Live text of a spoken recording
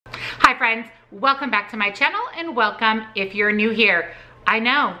friends, welcome back to my channel and welcome if you're new here. I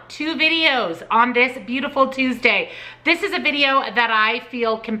know, 2 videos on this beautiful Tuesday. This is a video that I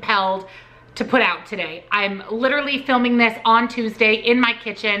feel compelled to put out today. I'm literally filming this on Tuesday in my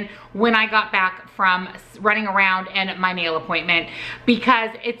kitchen when I got back from running around and my nail appointment,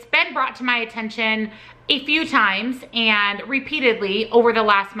 because it's been brought to my attention a few times and repeatedly over the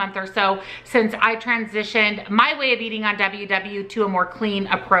last month or so since I transitioned my way of eating on WW to a more clean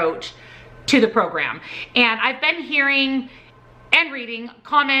approach to the program. And I've been hearing and reading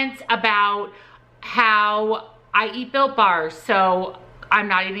comments about how I eat Built bars, so I'm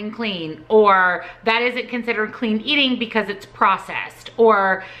not eating clean, or that isn't considered clean eating because it's processed,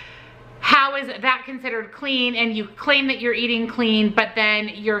 or how is that considered clean and you claim that you're eating clean, but then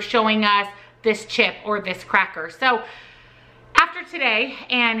you're showing us this chip or this cracker. So after today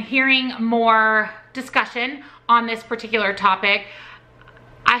and hearing more discussion on this particular topic,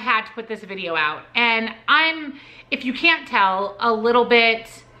 I had to put this video out. And I'm, if you can't tell, a little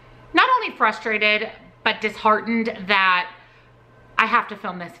bit not only frustrated, but disheartened that I have to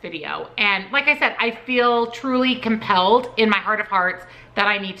film this video. And like I said, I feel truly compelled in my heart of hearts that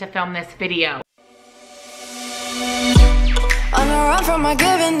I need to film this video. On a run from a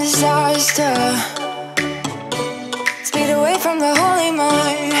given disaster, speed away from the holy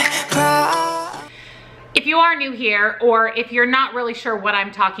mind. If you are new here, or if you're not really sure what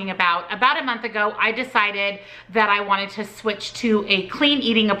I'm talking about a month ago, I decided that I wanted to switch to a clean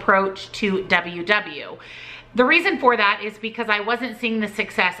eating approach to WW. The reason for that is because I wasn't seeing the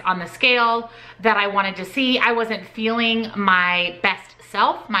success on the scale that I wanted to see. I wasn't feeling my best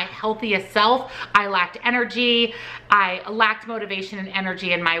self, my healthiest self. I lacked energy. I lacked motivation and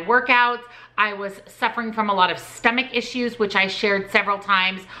energy in my workouts. I was suffering from a lot of stomach issues, which I shared several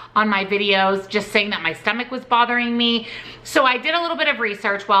times on my videos, just saying that my stomach was bothering me. So I did a little bit of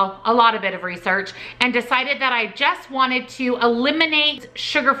research, well, a lot of research, and decided that I just wanted to eliminate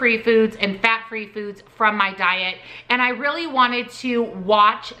sugar-free foods and fat-free foods from my diet. And I really wanted to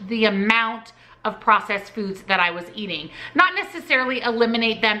watch the amount of processed foods that I was eating. Not necessarily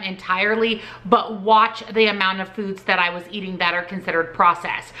eliminate them entirely, but watch the amount of foods that I was eating that are considered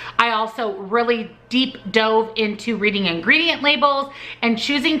processed. I also really deep dove into reading ingredient labels and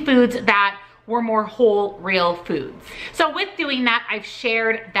choosing foods that were more whole, real foods. So with doing that, I've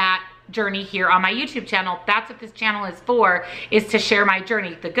shared that journey here on my YouTube channel. That's what this channel is for, is to share my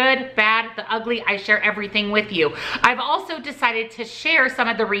journey. The good, bad, the ugly, I share everything with you. I've also decided to share some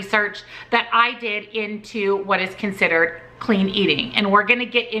of the research that I did into what is considered clean eating, and we're gonna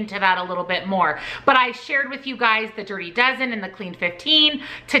get into that a little bit more. But I shared with you guys the Dirty Dozen and the Clean 15.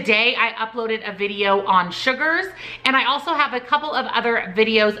 Today I uploaded a video on sugars, and I also have a couple of other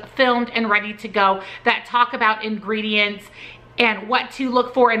videos filmed and ready to go that talk about ingredients and what to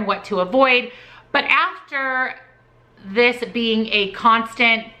look for and what to avoid. But after this being a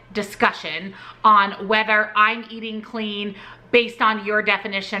constant discussion on whether I'm eating clean based on your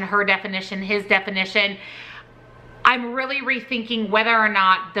definition, her definition, his definition, I'm really rethinking whether or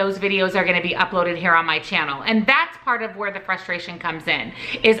not those videos are gonna be uploaded here on my channel. And that's part of where the frustration comes in,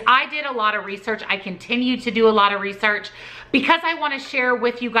 is I did a lot of research. I continue to do a lot of research because I wanna share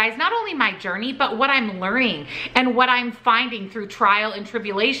with you guys not only my journey, but what I'm learning and what I'm finding through trial and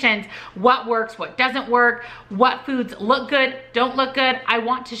tribulations, what works, what doesn't work, what foods look good, don't look good. I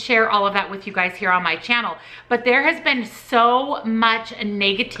want to share all of that with you guys here on my channel. But there has been so much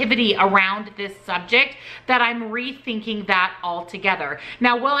negativity around this subject that I'm rethinking that altogether.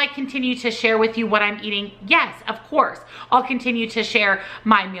 Now, will I continue to share with you what I'm eating? Yes, of course. I'll continue to share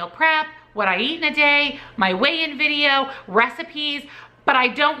my meal prep, what I eat in a day, my weigh-in video, recipes, but I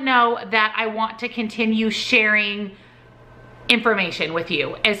don't know that I want to continue sharing information with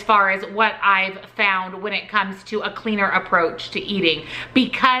you as far as what I've found when it comes to a cleaner approach to eating,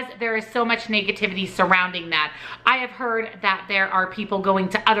 because there is so much negativity surrounding that. I have heard that there are people going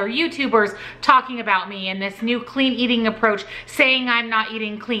to other YouTubers talking about me and this new clean eating approach, saying I'm not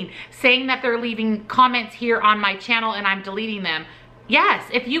eating clean, saying that they're leaving comments here on my channel and I'm deleting them. Yes,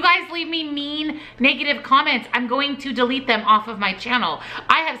 if you guys leave me mean, negative comments, I'm going to delete them off of my channel.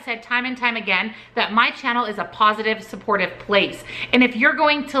 I have said time and time again that my channel is a positive, supportive place. And if you're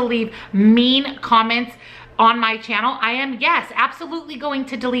going to leave mean comments on my channel, I am, yes, absolutely going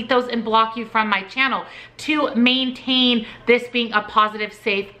to delete those and block you from my channel to maintain this being a positive,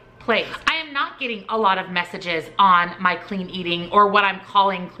 safe place. I am not getting a lot of messages on my clean eating, or what I'm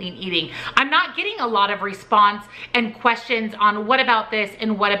calling clean eating. I'm not getting a lot of response and questions on what about this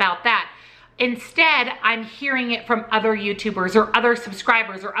and what about that. Instead, I'm hearing it from other YouTubers or other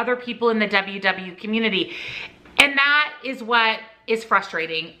subscribers or other people in the WW community. And that is what is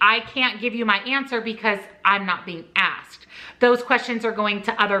frustrating. I can't give you my answer because I'm not being asked. Those questions are going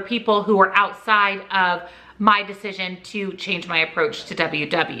to other people who are outside of my decision to change my approach to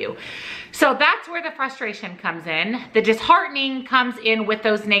WW. So that's where the frustration comes in. The disheartening comes in with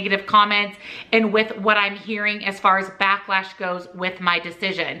those negative comments and with what I'm hearing as far as backlash goes with my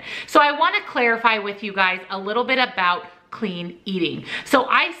decision. So I want to clarify with you guys a little bit about clean eating. So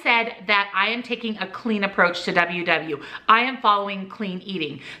I said that I am taking a clean approach to WW. I am following clean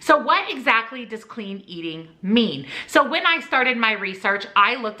eating. So what exactly does clean eating mean? So when I started my research,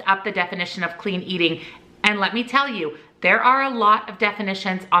 I looked up the definition of clean eating, and let me tell you, there are a lot of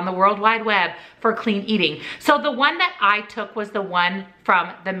definitions on the World Wide Web for clean eating. So the one that I took was the one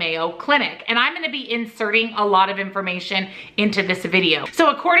from the Mayo Clinic, and I'm going to be inserting a lot of information into this video.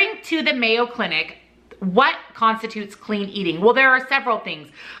 So according to the Mayo Clinic, what constitutes clean eating? Well, there are several things.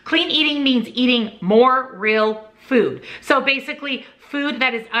 Clean eating means eating more real food. So basically, food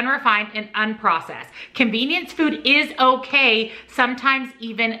that is unrefined and unprocessed. Convenience food is okay, sometimes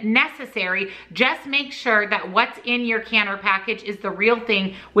even necessary. Just make sure that what's in your can or package is the real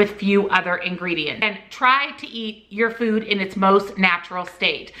thing with few other ingredients. And try to eat your food in its most natural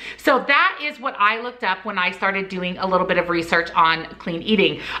state. So that is what I looked up when I started doing a little bit of research on clean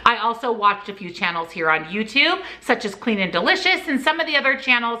eating. I also watched a few channels here on YouTube, such as Clean and Delicious, and some of the other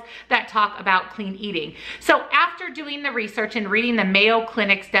channels that talk about clean eating. So after doing the research and reading the Mayo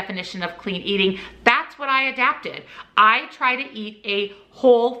Clinic's definition of clean eating, that's what I adapted. I try to eat a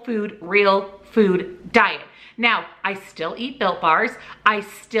whole food, real food diet. Now, I still eat Built Bars. I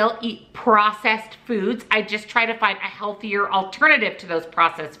still eat processed foods. I just try to find a healthier alternative to those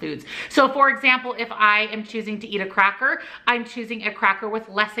processed foods. So for example, if I am choosing to eat a cracker, I'm choosing a cracker with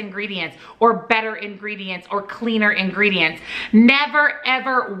less ingredients or better ingredients or cleaner ingredients. Never,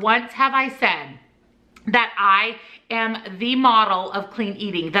 ever once have I said that I am the model of clean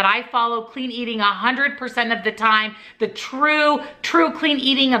eating, that I follow clean eating 100% of the time, the true clean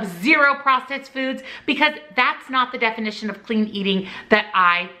eating of zero processed foods, because that's not the definition of clean eating that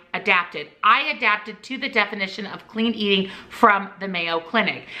I adapted. I adapted to the definition of clean eating from the Mayo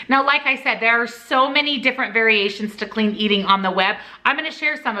Clinic. Now, like I said, there are so many different variations to clean eating on the web. I'm going to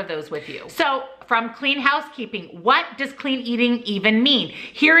share some of those with you. So from Clean Housekeeping, what does clean eating even mean?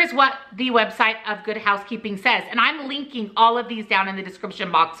 Here is what the website of Good Housekeeping says, and I'm linking all of these down in the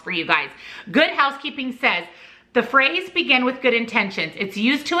description box for you guys. Good Housekeeping says, the phrase begin with good intentions. It's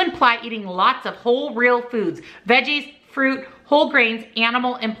used to imply eating lots of whole real foods, veggies, fruit, whole grains,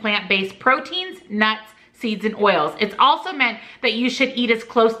 animal and plant-based proteins, nuts, seeds, and oils. It's also meant that you should eat as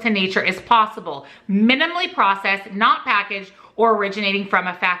close to nature as possible, minimally processed, not packaged, or originating from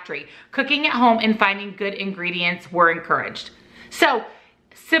a factory. Cooking at home and finding good ingredients were encouraged. So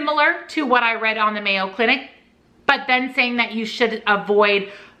similar to what I read on the Mayo Clinic, but then saying that you should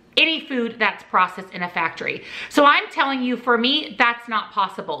avoid any food that's processed in a factory. So I'm telling you, for me, that's not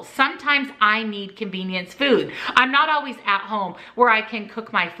possible. Sometimes I need convenience food. I'm not always at home where I can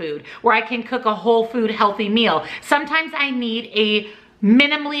cook my food, where I can cook a whole food healthy meal. Sometimes I need a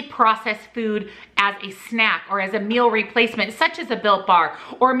minimally processed food as a snack or as a meal replacement, such as a Built Bar,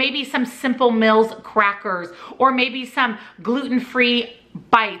 or maybe some Simple Mills crackers, or maybe some gluten-free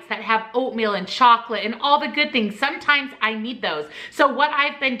bites that have oatmeal and chocolate and all the good things. Sometimes I need those. So what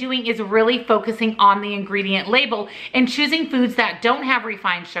I've been doing is really focusing on the ingredient label and choosing foods that don't have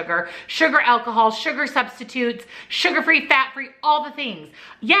refined sugar, sugar alcohol, sugar substitutes, sugar-free, fat-free, all the things.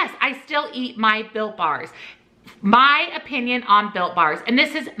 Yes, I still eat my Built Bars. My opinion on Built Bars, and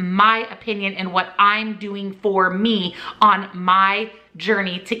this is my opinion and what I'm doing for me on my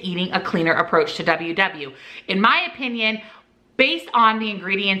journey to eating a cleaner approach to WW. In my opinion, based on the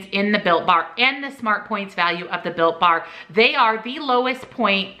ingredients in the Built Bar and the Smart Points value of the Built Bar, they are the lowest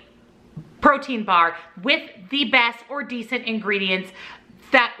point protein bar with the best or decent ingredients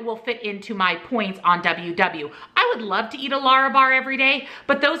that will fit into my points on WW. I would love to eat a Lara bar every day,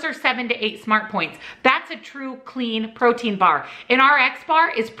 but those are 7 to 8 Smart Points. That's a true clean protein bar. An RX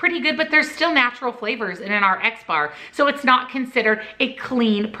bar is pretty good, but there's still natural flavors in an RX bar, so it's not considered a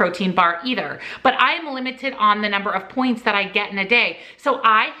clean protein bar either. But I am limited on the number of points that I get in a day, so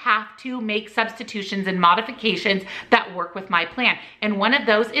I have to make substitutions and modifications that work with my plan. And one of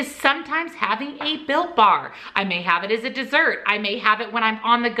those is sometimes having a Built Bar. I may have it as a dessert. I may have it when I'm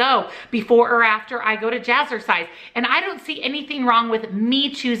on the go before or after I go to Jazzercise. And I don't see anything wrong with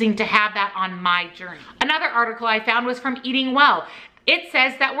me choosing to have that on my journey. Another article I found was from Eating Well. It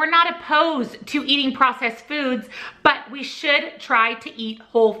says that we're not opposed to eating processed foods, but we should try to eat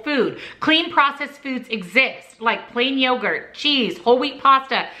whole food. Clean processed foods exist, like plain yogurt, cheese, whole wheat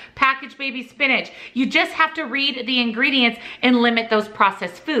pasta, packaged baby spinach. You just have to read the ingredients and limit those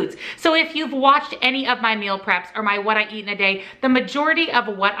processed foods. So if you've watched any of my meal preps or my what I eat in a day, the majority of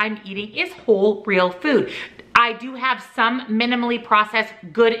what I'm eating is whole, real food. I do have some minimally processed,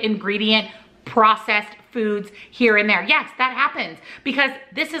 good ingredient, processed foods here and there. Yes, that happens because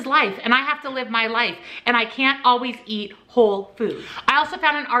this is life and I have to live my life and I can't always eat whole food. I also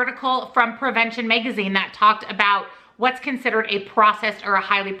found an article from Prevention magazine that talked about what's considered a processed or a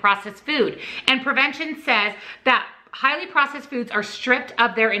highly processed food. And Prevention says that highly processed foods are stripped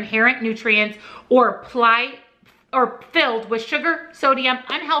of their inherent nutrients or filled with sugar, sodium,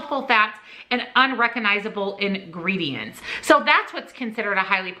 unhealthful fats, and unrecognizable ingredients. So that's what's considered a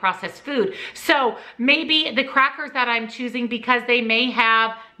highly processed food. So maybe the crackers that I'm choosing because they may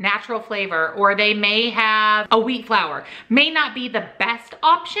have natural flavor or they may have a wheat flour may not be the best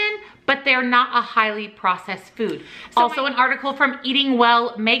option, but they're not a highly processed food. So also an article from Eating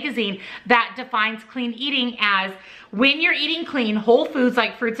Well magazine that defines clean eating as when you're eating clean, whole foods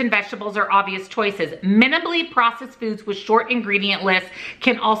like fruits and vegetables are obvious choices. Minimally processed foods with short ingredient lists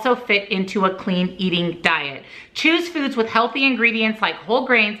can also fit into a clean eating diet. Choose foods with healthy ingredients like whole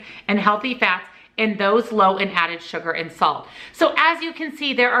grains and healthy fats and those low in added sugar and salt. So as you can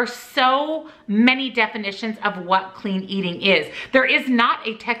see, there are so many definitions of what clean eating is. There is not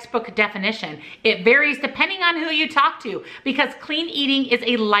a textbook definition. It varies depending on who you talk to because clean eating is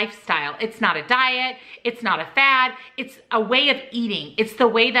a lifestyle. It's not a diet. It's not a fad. It's a way of eating. It's the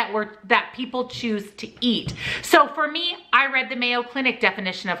way that people choose to eat. So for me, I read the Mayo Clinic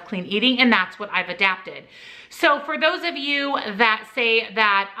definition of clean eating and that's what I've adapted. So for those of you that say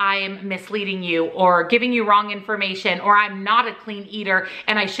that I am misleading you or giving you wrong information or I'm not a clean eater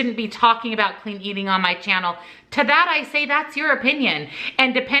and I shouldn't be talking about clean eating on my channel, to that I say that's your opinion.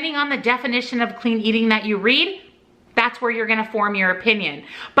 And depending on the definition of clean eating that you read, that's where you're gonna form your opinion.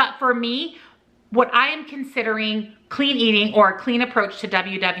 But for me, what I am considering clean eating or a clean approach to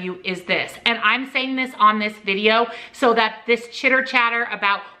WW is this. And I'm saying this on this video so that this chitter chatter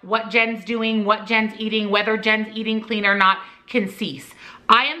about what Jen's doing, what Jen's eating, whether Jen's eating clean or not can cease.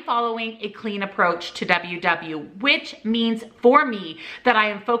 I am following a clean approach to WW, which means for me that I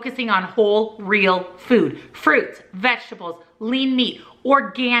am focusing on whole, real food, fruits, vegetables, lean meat,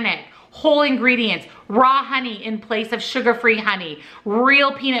 organic, whole ingredients, raw honey in place of sugar-free honey,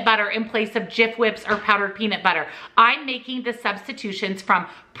 real peanut butter in place of Jif Whips or powdered peanut butter. I'm making the substitutions from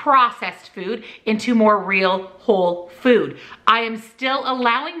processed food into more real whole food. I am still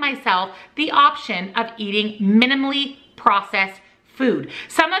allowing myself the option of eating minimally processed food.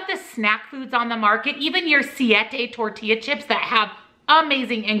 Some of the snack foods on the market, even your Siete tortilla chips that have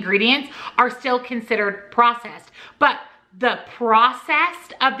amazing ingredients, are still considered processed. But the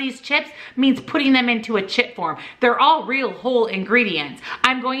processed of these chips means putting them into a chip form. They're all real whole ingredients.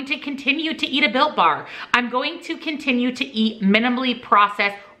 I'm going to continue to eat a Built Bar. I'm going to continue to eat minimally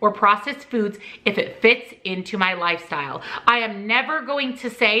processed or processed foods if it fits into my lifestyle. I am never going to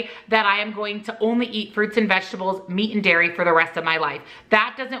say that I am going to only eat fruits and vegetables, meat and dairy for the rest of my life.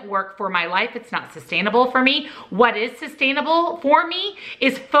 That doesn't work for my life. It's not sustainable for me. What is sustainable for me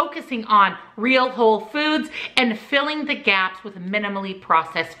is focusing on real whole foods and filling the gaps with minimally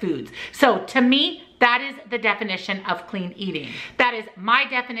processed foods. So to me, that is the definition of clean eating. That is my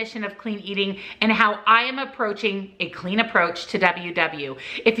definition of clean eating and how I am approaching a clean approach to WW.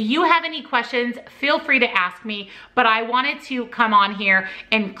 If you have any questions, feel free to ask me, but I wanted to come on here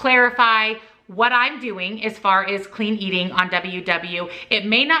and clarify what I'm doing as far as clean eating on WW. It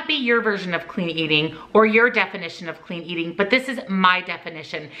may not be your version of clean eating or your definition of clean eating, but this is my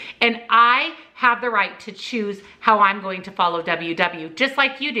definition. And I have the right to choose how I'm going to follow WW, just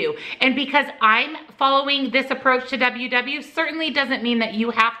like you do. And because I'm following this approach to WW certainly doesn't mean that you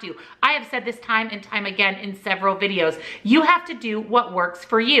have to. I have said this time and time again in several videos. You have to do what works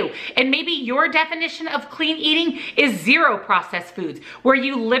for you. And maybe your definition of clean eating is zero processed foods, where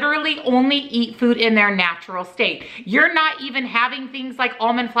you literally only eat food in their natural state. You're not even having things like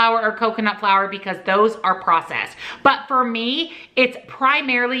almond flour or coconut flour because those are processed. But for me, it's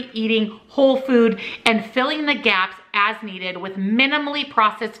primarily eating whole food and filling the gaps as needed with minimally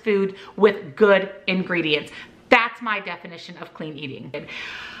processed food with good ingredients. That's my definition of clean eating.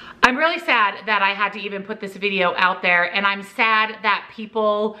 I'm really sad that I had to even put this video out there, and I'm sad that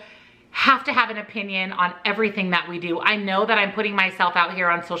people have to have an opinion on everything that we do. I know that I'm putting myself out here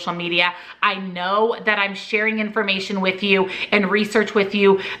on social media. I know that I'm sharing information with you and research with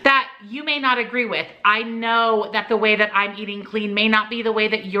you that you may not agree with. I know that the way that I'm eating clean may not be the way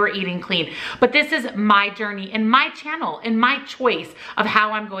that you're eating clean, but this is my journey and my channel and my choice of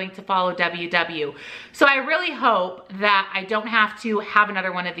how I'm going to follow WW. So I really hope that I don't have to have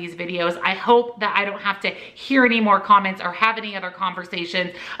another one of these videos. I hope that I don't have to hear any more comments or have any other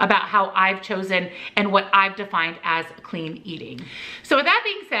conversations about how I've chosen and what I've defined as clean eating. So with that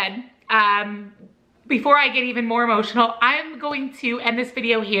being said, before I get even more emotional, I'm going to end this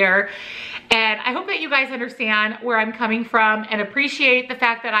video here. And I hope that you guys understand where I'm coming from and appreciate the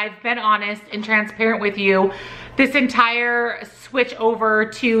fact that I've been honest and transparent with you this entire switch over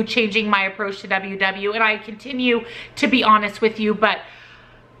to changing my approach to WW. And I continue to be honest with you, but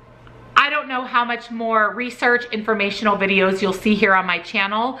I don't know how much more research, informational videos you'll see here on my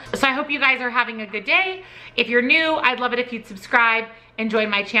channel. So I hope you guys are having a good day. If you're new, I'd love it if you'd subscribe and join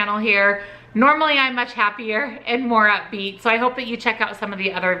my channel here. Normally I'm much happier and more upbeat, so I hope that you check out some of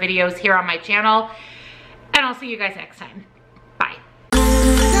the other videos here on my channel, and I'll see you guys next time.